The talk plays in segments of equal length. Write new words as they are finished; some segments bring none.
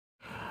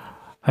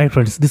Hi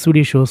friends, this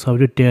video shows how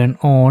to turn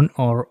on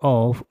or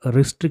off a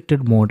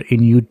restricted mode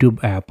in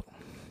YouTube app.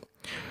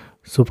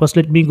 So first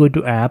let me go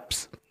to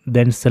apps,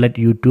 then select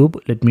YouTube.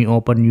 Let me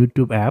open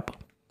YouTube app.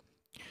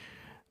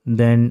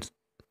 Then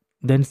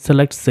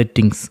select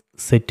settings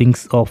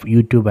of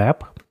YouTube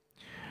app.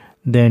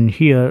 Then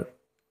here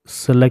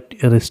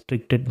select a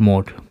restricted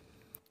mode.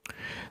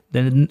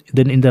 Then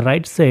in the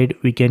right side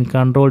we can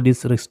control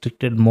this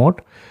restricted mode.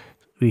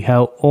 We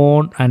have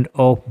on and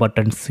off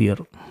buttons here.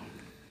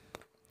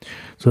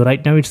 So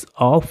right now it's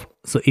off.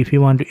 So if you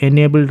want to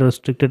enable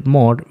restricted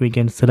mode, we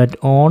can select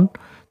on,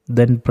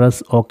 then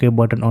press OK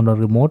button on the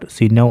remote.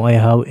 See, now I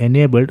have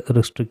enabled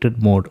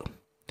restricted mode.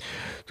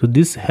 So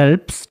this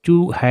helps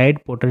to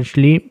hide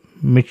potentially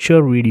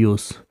mature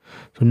videos.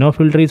 So no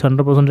filter is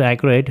 100%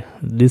 accurate.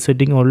 This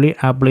setting only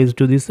applies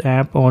to this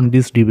app on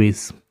this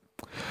device.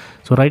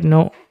 So right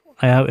now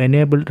I have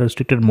enabled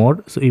restricted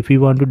mode. So if we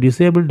want to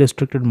disable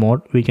restricted mode,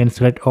 we can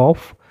select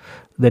off,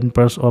 then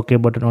press OK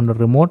button on the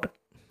remote.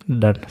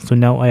 Done. So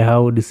now I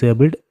have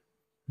disabled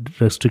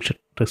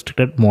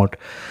restricted mode.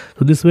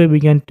 So this way we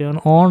can turn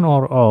on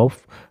or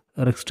off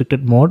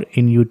restricted mode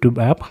in YouTube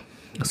app.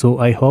 So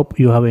I hope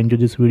you have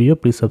enjoyed this video.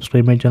 Please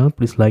subscribe my channel.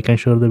 Please like and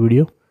share the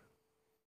video.